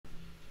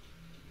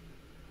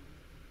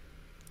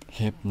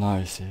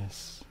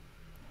Hypnosis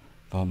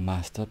for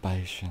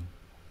masturbation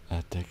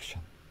addiction.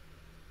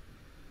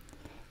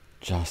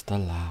 Just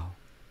allow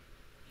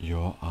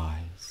your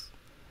eyes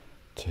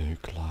to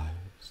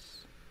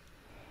close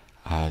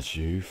as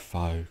you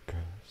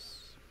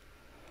focus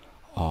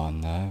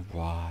on the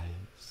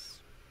rise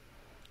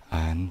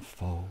and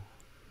fall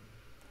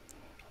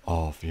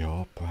of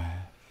your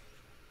breath.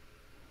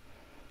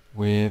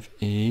 With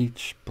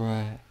each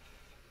breath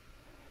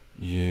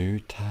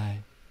you take,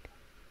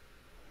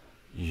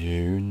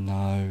 you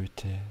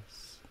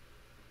notice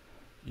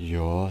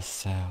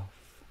yourself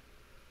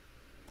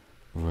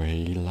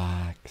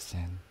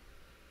relaxing.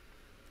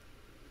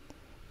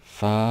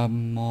 The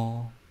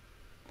more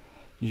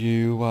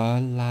you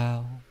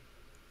allow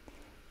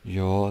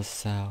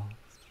yourself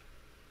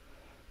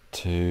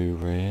to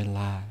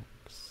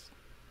relax,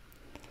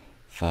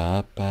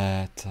 the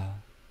better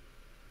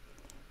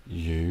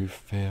you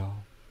feel,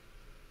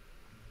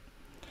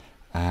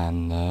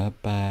 and the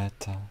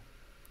better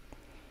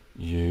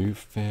you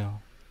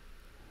feel,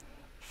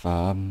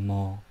 the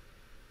more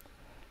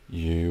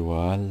you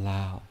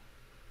allow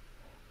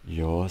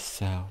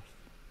yourself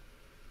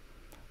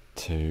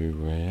to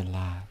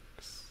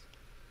relax.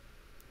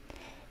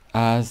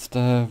 As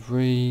the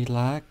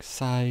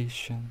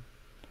relaxation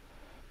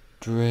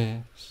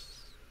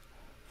drifts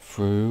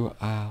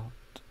throughout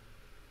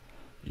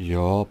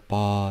your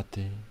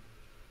body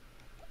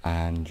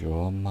and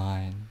your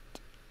mind,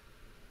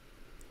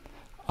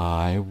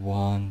 I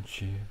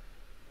want you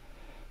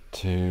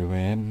to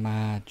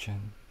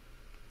imagine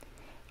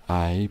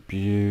a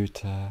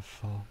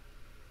beautiful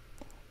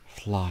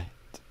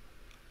flight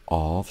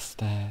of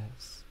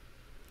stairs,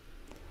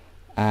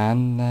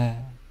 and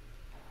there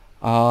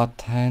are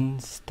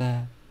 10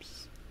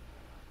 steps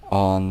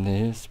on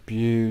this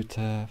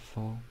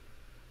beautiful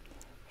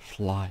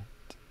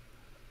flight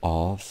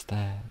of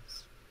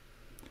stairs,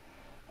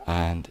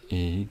 and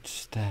each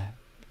step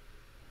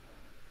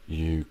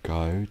you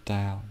go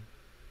down,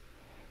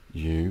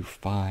 you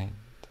find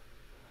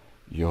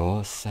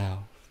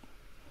yourself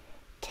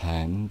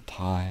 10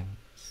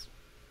 times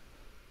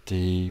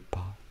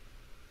deeper,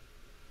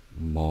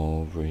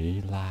 more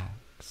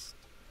relaxed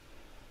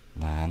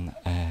than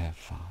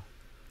ever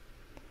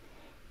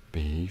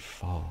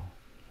before.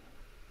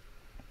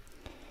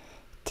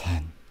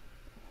 10.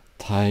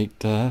 Take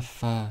the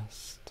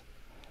first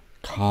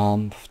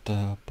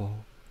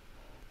comfortable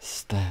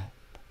step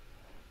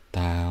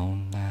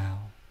down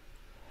now,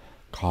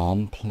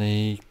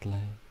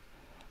 completely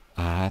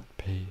at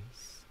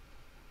peace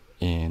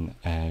in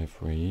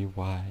every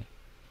way.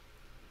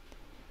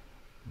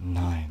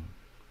 9.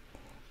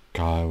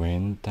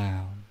 Going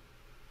down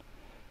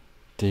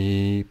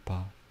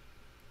deeper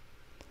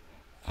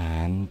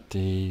and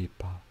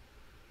deeper,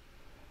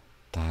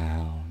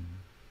 down,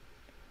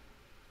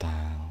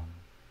 down,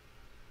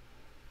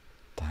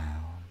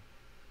 down.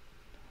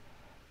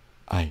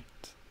 8.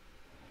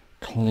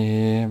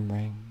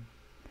 Clearing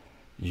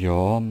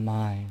your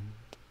mind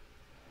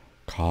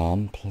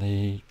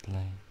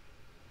completely,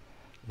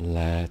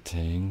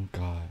 letting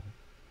go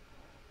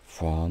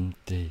from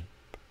deep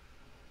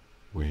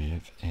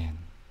within.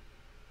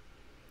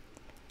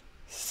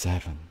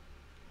 7.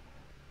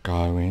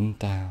 Going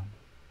down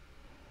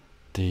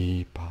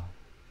deeper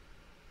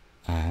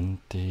and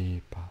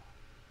deeper,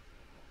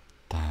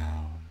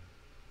 down,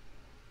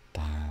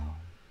 down,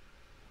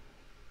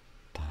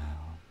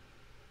 down.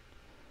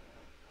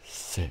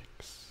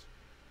 6.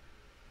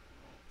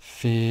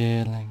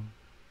 Feeling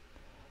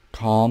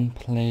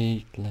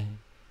completely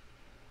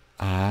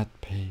at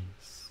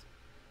peace,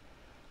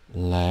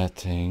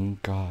 letting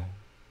go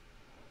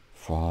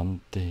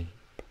from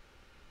deep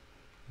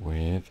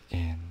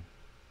within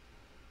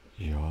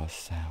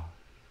yourself.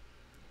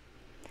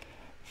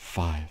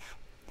 5.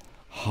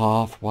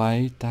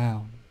 Halfway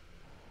down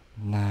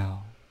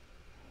now,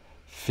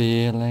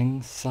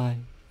 feeling safe,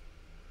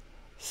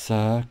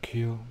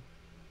 secure,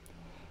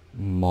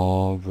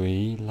 more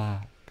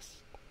relaxed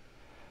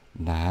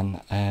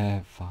than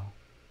ever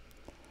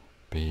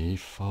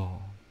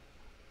before.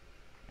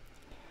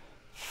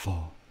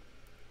 4.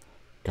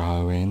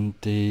 Going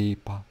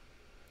deeper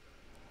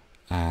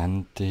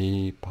and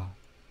deeper,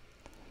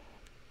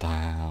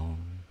 down,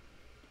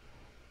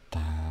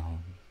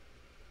 down,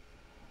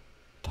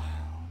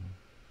 down.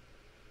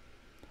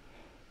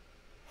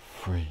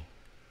 3.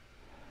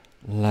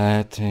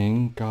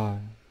 Letting go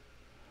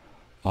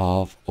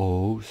of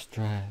all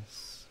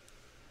stress,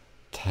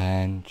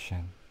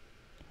 tension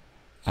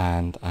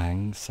and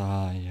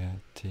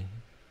anxiety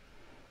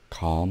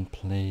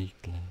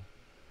completely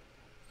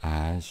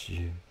as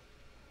you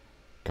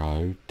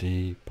go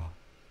deeper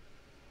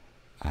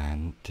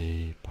and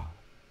deeper.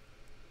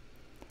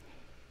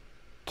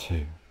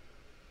 2.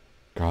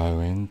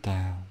 Going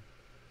down,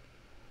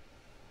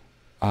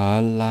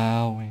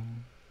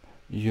 allowing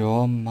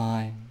your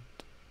mind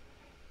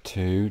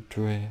to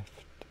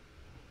drift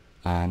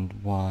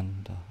and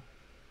wander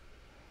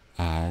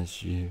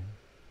as you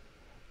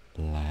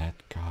let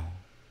go.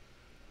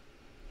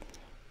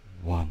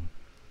 1.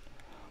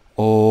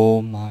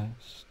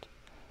 Almost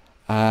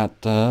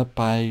at the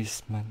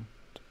basement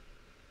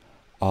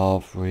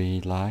of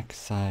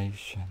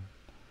relaxation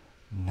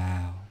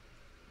now,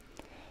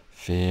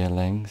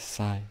 feeling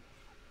safe,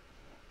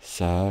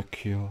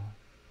 secure,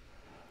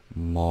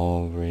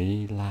 more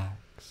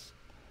relaxed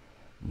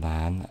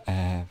than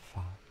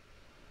ever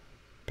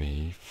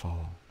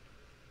before.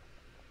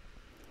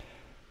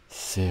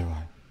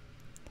 0.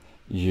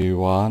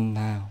 You are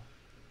now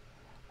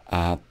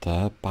at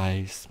the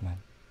basement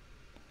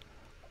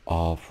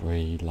of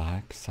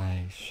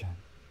relaxation,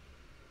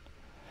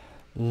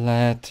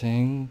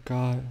 letting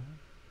go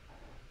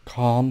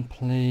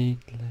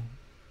completely,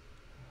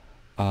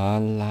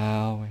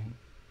 allowing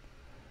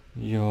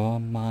your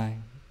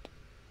mind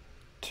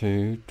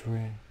to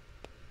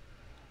drift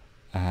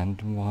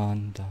and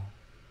wander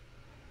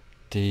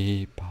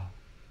deeper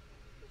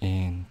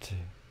into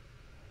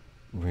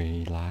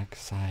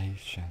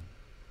relaxation.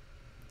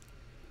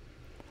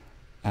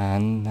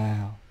 And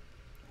now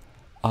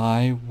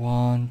I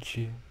want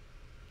you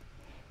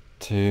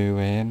to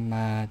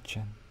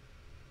imagine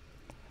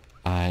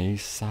a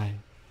safe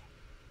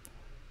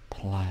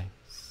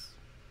place.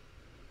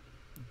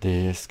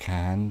 This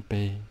can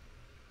be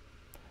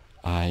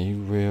a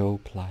real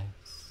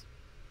place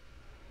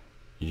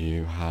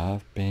you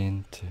have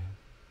been to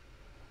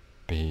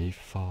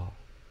before,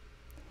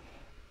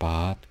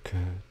 but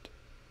could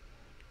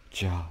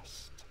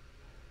just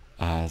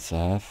as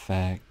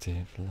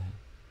effectively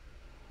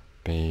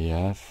be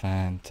a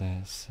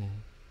fantasy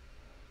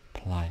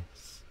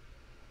place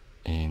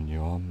in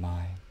your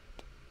mind.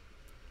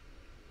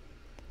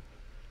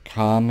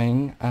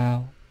 Coming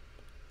out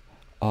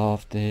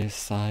of this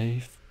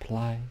safe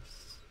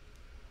place,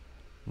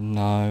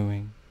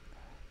 knowing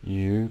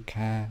you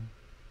can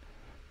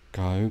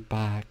go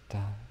back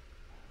there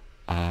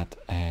at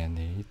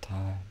any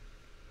time,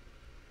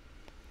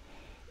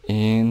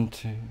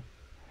 into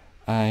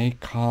a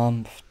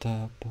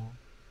comfortable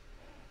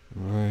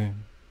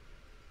room,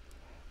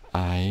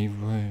 a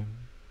room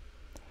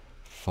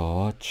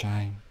for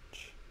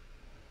change,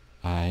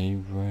 a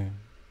room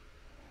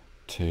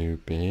to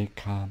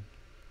become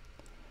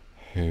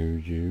who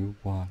you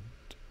want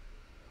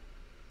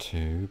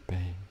to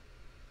be.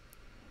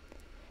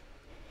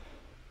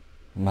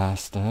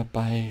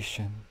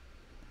 Masturbation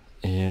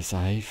is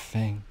a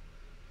thing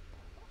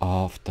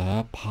of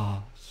the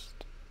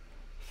past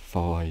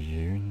for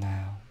you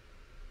now.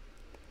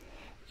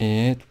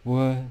 It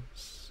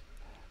was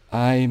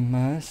a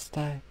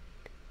mistake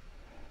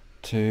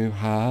to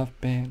have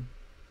been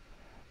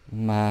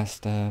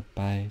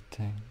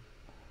masturbating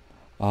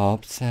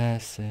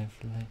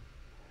obsessively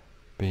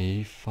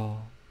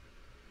before,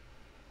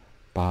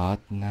 but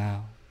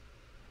now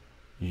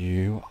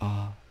you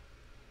are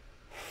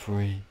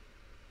free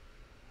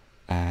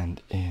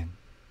and in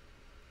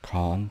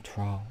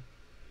control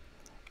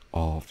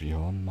of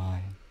your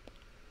mind,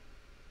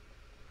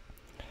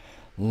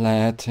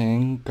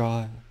 letting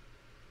go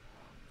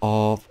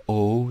of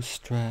all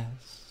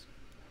stress,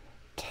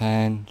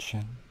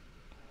 tension,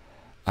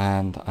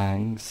 and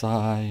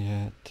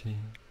anxiety,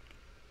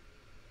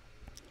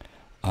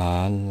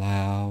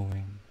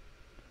 allowing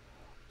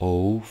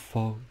all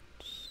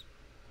thoughts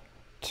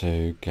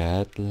to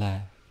get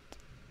left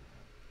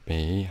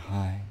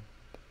behind,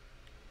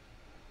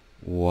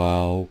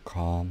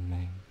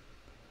 welcoming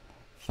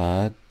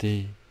the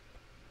deep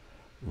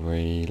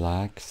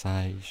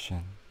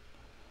relaxation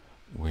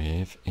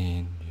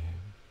within you.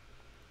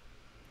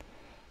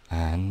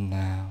 And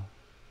now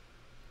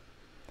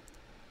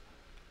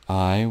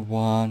I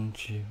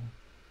want you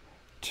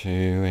to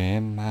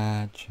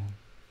imagine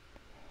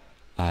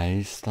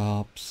a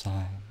stop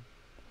sign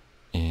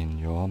in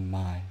your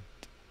mind.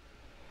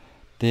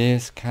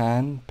 This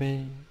can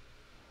be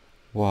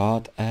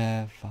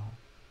whatever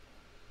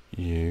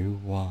you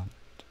want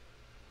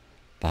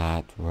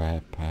that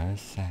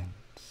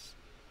represents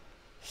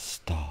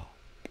stop.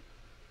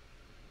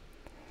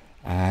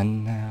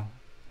 And now,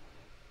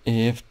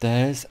 if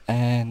there's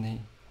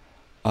any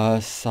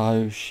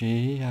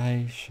association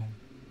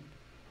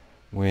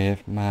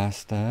with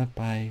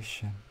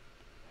masturbation,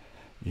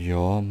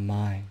 your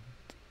mind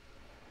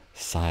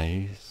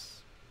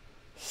says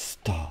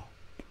stop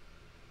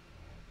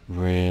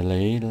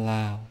really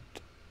loud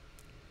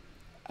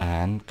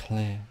and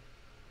clear.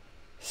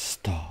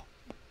 Stop.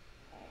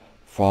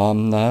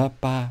 From the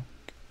back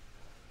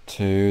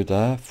to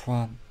the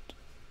front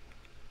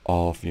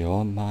of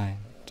your mind.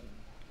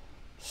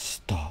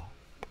 Stop.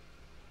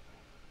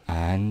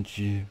 And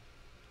you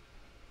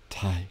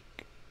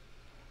take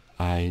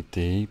a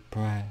deep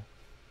breath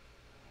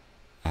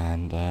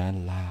and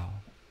allow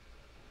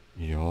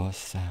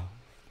yourself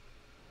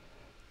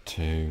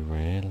to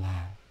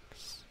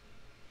relax,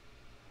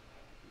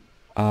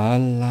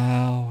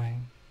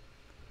 allowing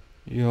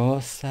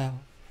yourself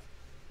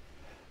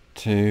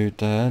to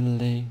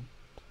delete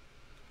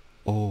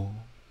all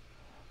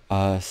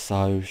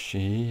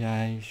association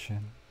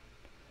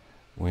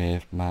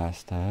with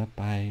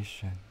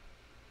masturbation,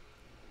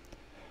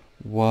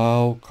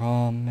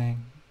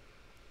 welcoming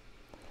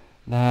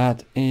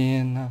that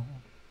inner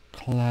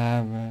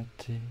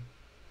clarity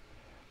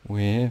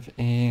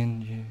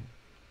within you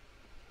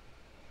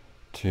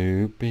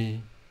to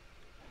be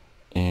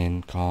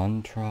in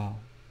control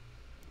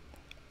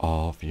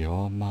of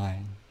your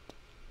mind,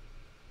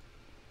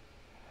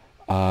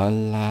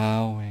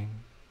 allowing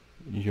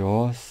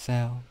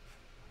yourself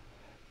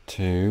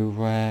to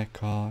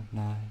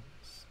recognize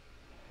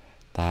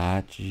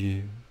that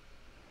you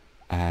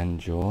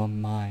and your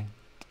mind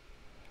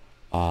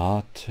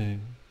are two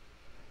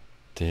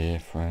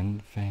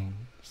different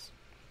things,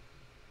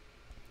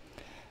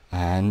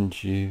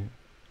 and you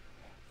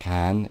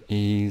can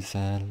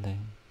easily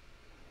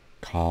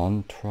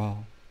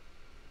control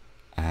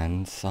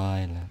and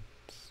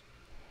silence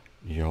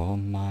your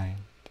mind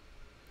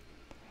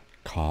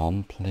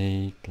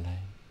completely,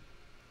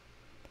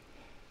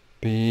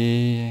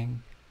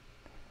 being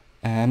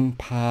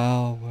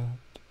empowered,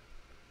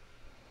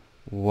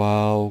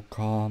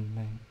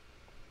 welcoming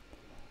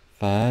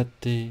the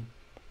deep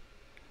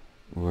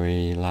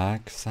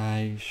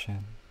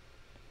relaxation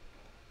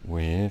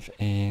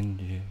within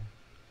you,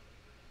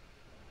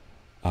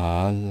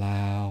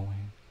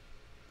 allowing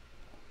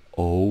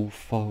all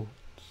thoughts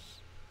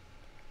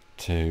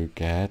to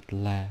get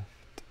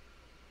left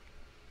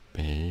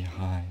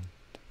behind,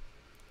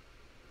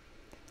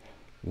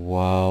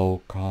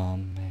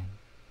 welcoming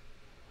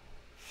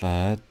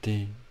the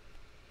deep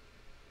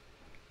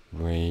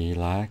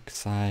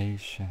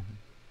relaxation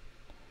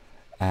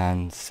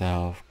and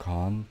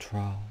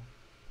self-control,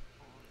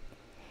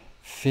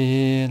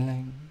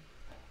 feeling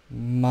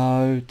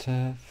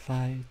motivated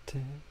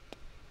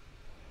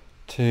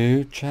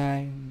to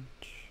change,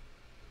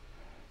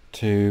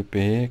 to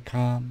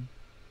become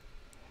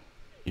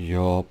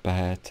your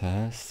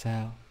better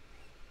self.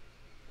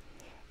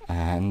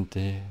 And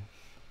if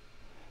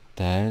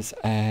there's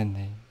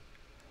any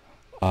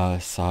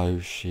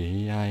association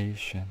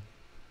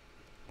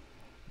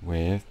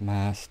with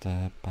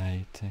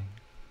masturbating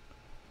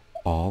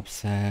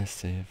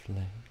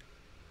obsessively,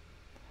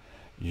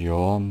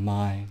 your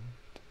mind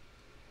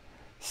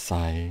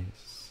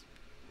says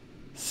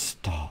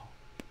stop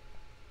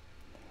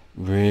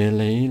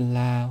really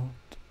loud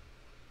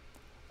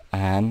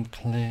and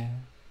clear.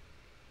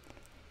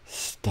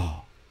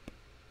 Stop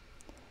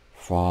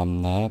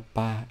from the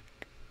back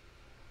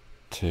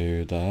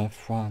to the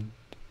front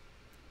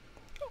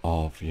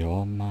of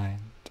your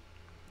mind.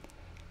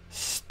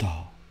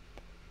 Stop,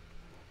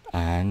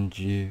 and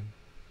you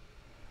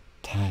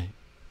take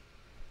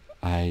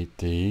a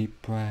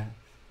deep breath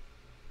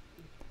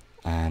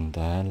and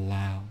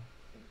allow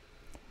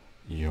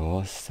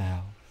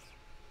yourself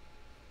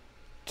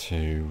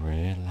to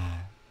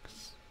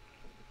relax,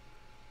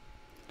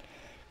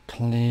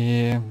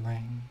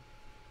 clearing,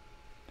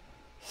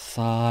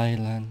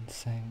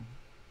 silencing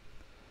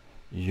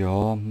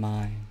your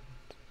mind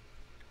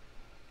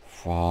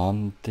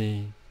from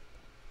deep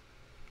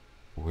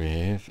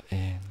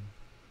within,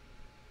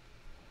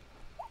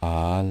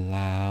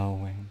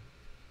 allowing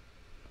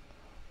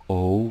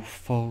all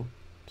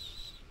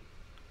thoughts,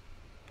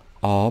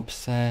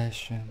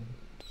 obsessions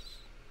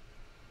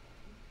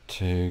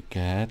to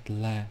get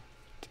left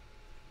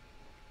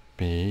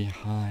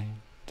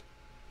behind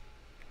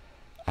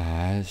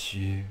as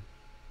you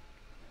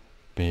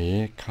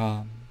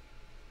become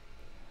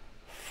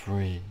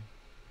free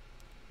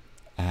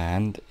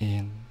and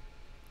in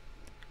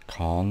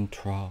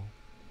control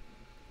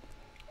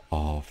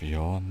of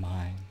your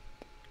mind,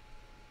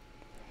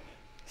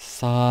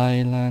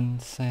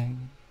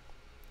 silencing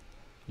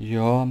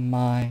your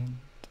mind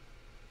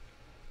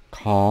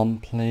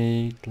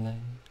completely,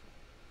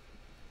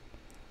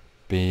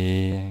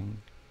 being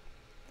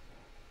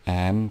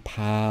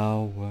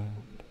empowered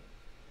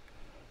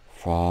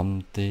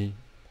from deep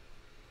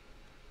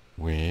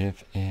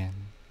within,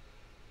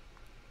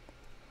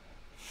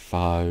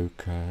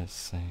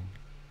 focusing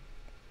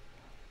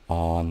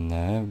on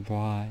the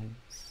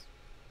rise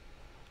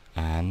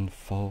and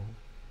fall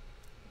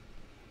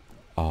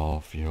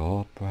of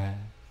your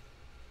breath,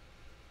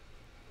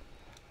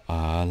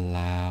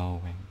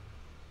 allowing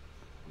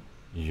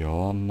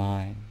your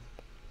mind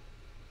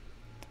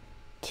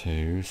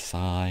to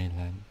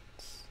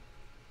silence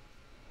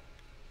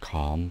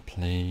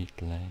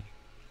completely,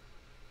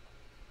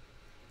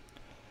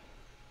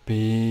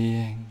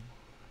 being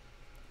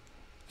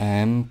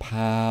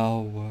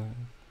empowered,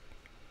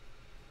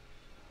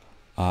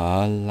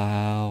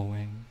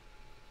 allowing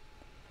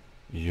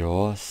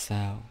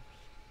yourself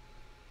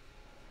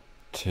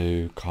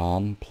to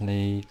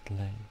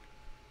completely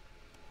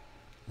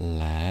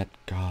let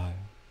go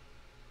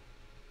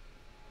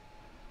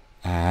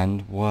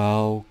and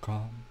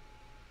welcome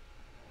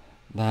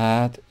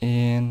that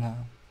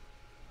inner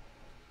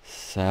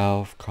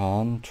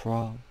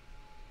self-control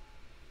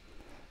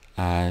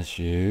as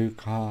you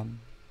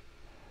come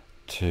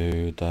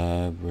to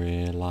the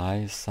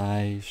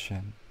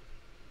realization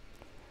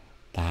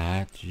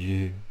that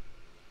you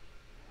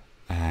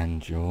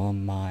and your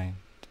mind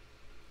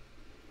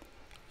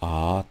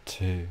are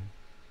two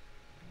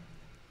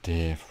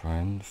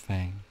different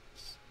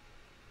things,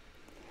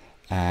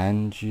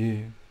 and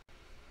you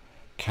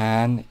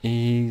can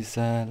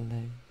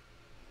easily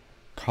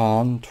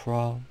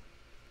control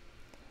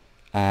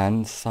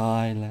and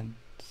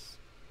silence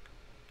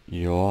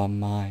your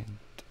mind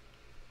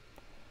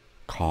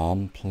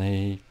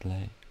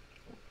completely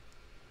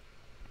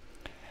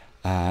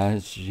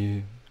as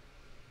you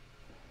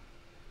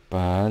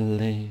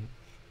believe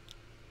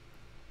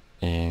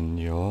in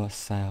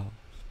yourself,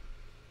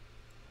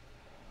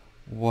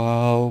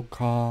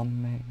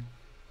 welcoming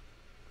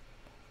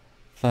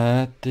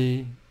the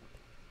deep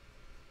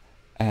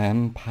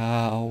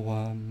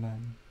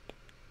empowerment.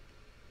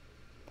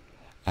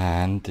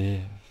 And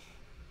if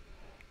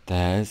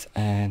there's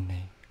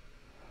any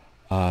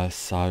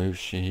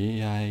association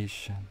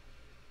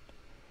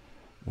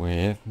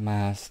with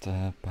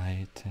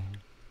masturbating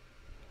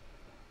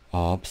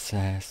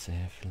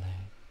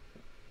obsessively,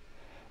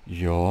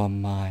 your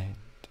mind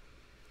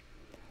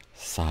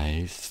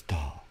says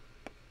stop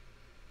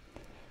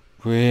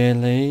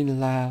really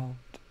loud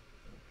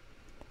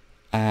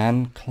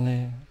and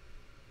clear.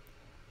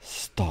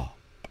 Stop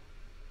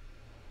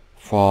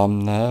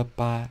from the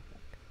back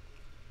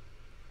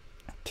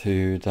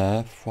to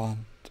the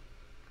front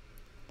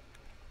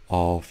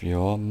of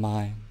your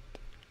mind.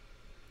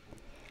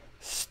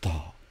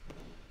 Stop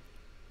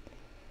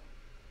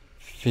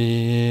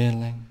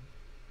feeling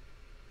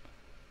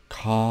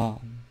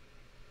calm,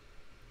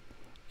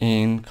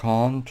 in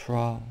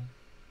control,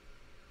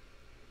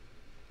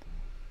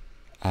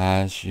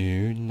 as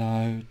you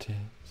notice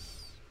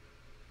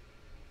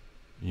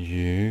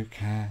you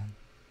can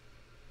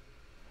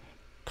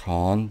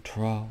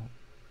control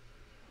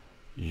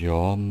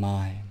your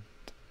mind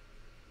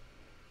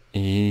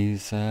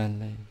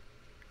easily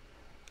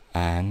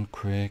and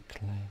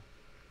quickly.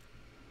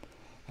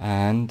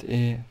 And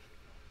if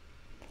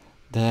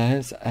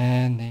there's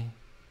any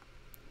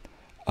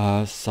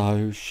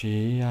association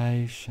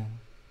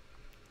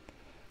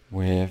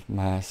with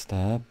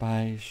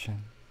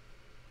masturbation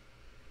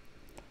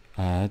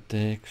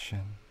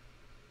addiction,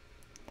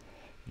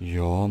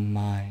 your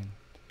mind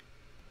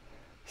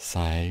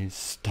says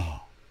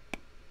stop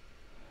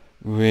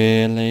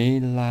really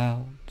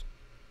loud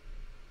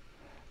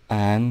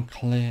and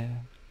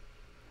clear.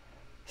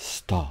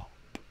 Stop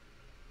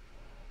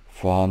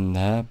from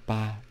the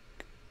back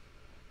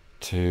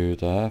to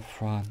the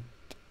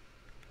front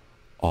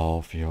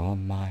of your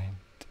mind.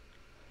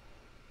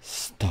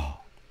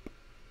 Stop,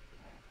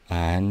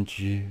 and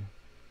you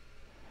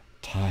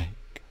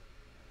take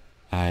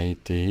a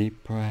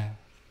deep breath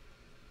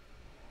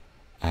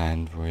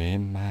and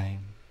remain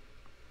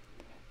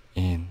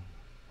in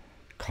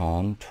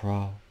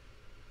control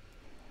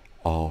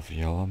of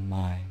your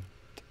mind,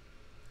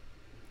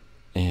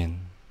 in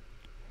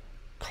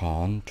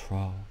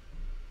control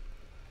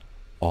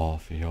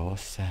of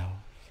yourself,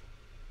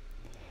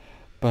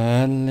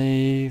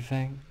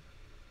 believing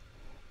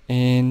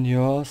in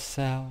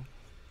yourself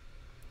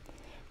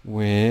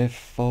with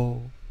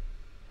full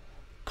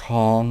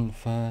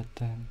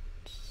confidence,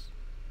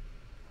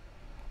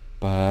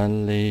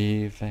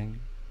 believing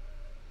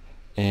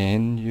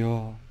in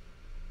your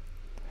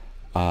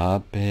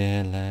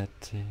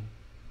ability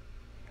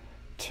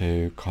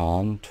to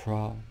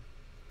control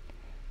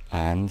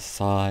and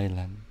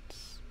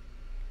silence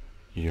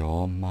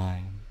your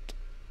mind,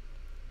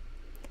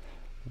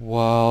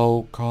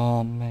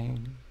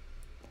 welcoming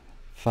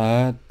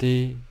the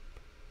deep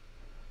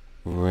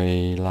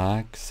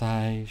relaxation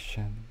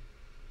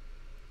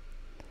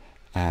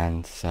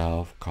and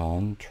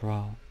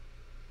self-control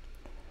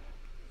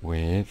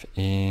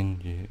within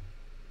you,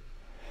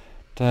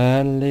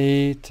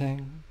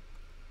 deleting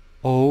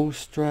all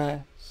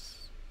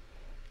stress,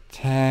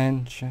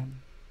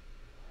 tension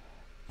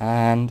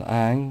and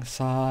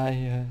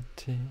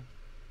anxiety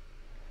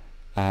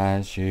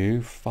as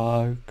you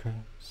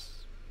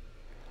focus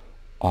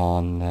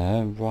on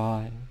the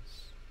rise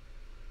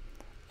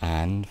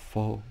and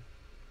fall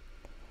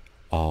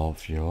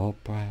of your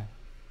breath,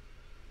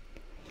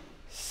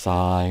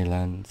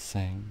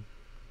 silencing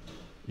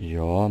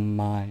your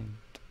mind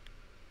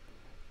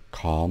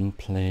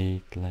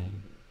completely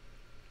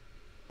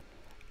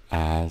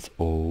as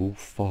all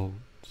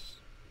thoughts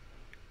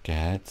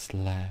gets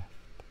left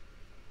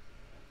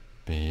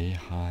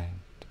behind.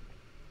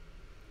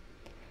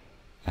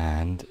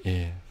 And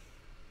if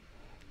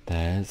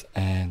there's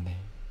any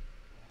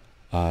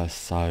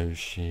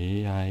association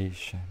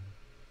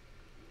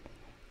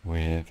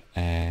with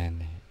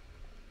any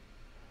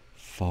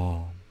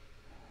form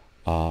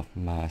of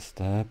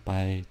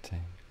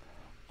masturbating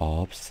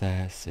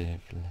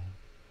obsessively,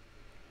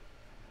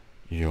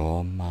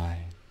 your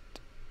mind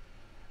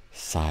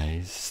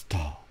says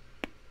stop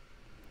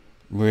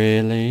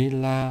really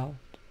loud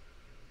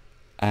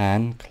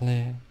and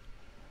clear.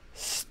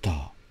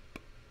 Stop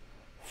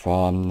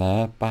from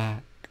the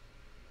back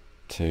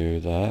to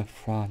the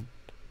front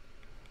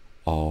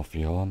of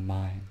your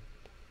mind.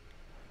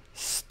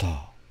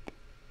 Stop,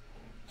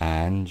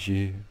 and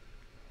you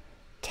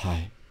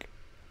take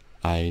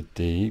a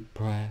deep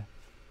breath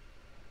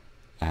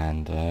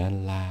and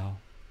allow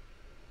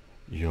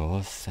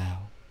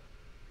yourself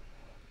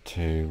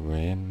to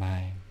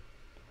remain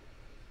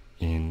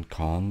in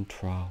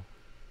control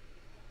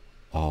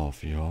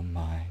of your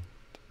mind.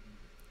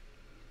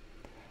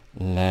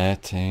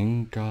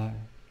 Letting go,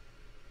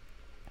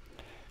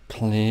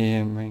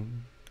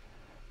 clearing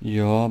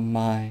your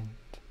mind,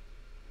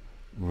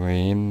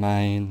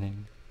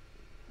 remaining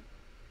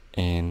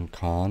in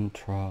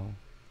control,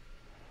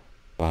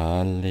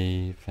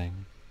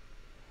 believing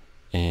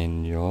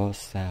in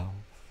yourself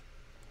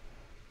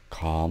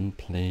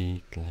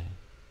completely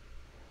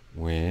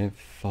with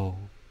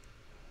full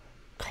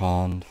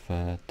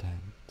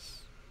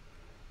confidence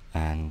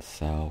and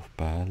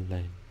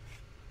self-belief.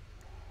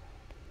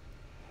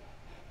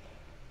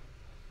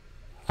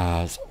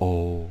 As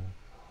all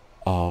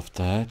of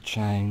the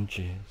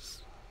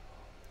changes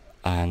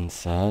and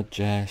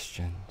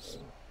suggestions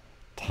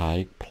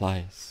take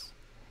place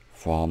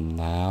from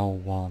now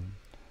on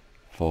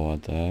for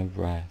the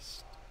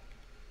rest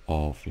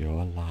of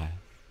your life.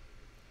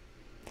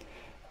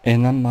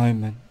 In a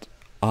moment,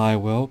 I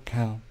will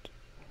count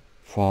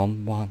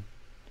from 1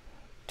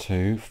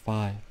 to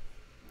 5,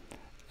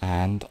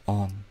 and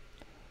on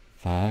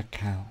the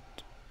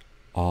count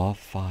of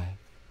 5,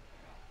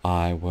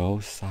 I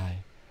will say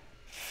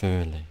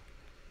fully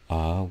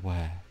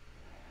aware,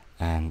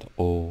 and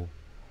all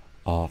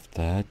of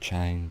the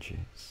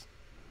changes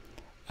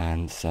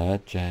and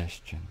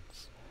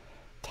suggestions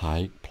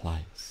take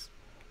place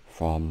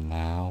from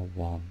now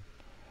on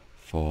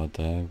for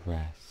the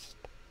rest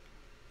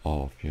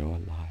of your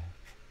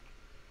life.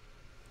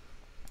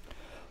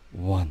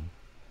 1.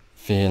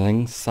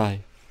 Feeling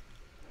safe,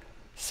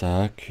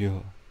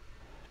 secure,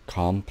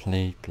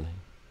 completely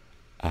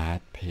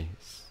at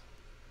peace.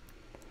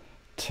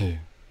 2.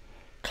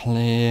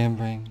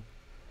 Clearing,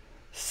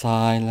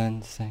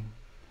 silencing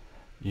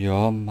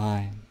your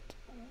mind,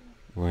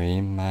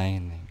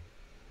 remaining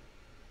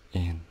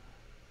in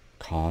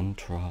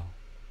control.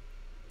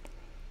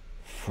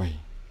 3.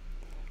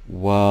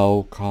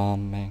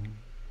 Welcoming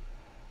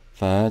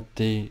the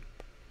deep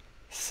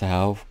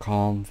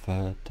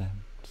self-confidence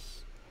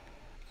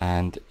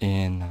and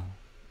inner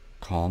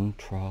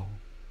control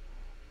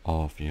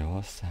of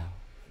yourself.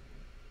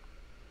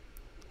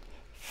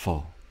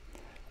 4.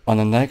 On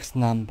the next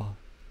number,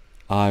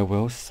 I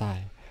will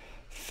say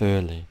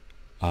fully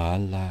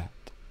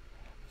alert,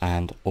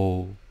 and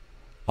all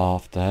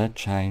of the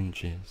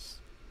changes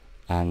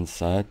and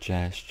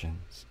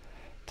suggestions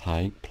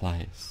take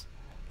place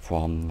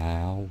from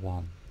now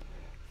on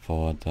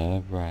for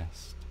the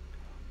rest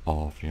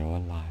of your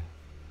life.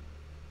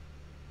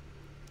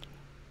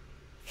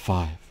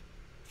 5.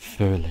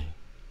 Fully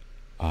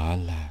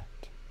alert.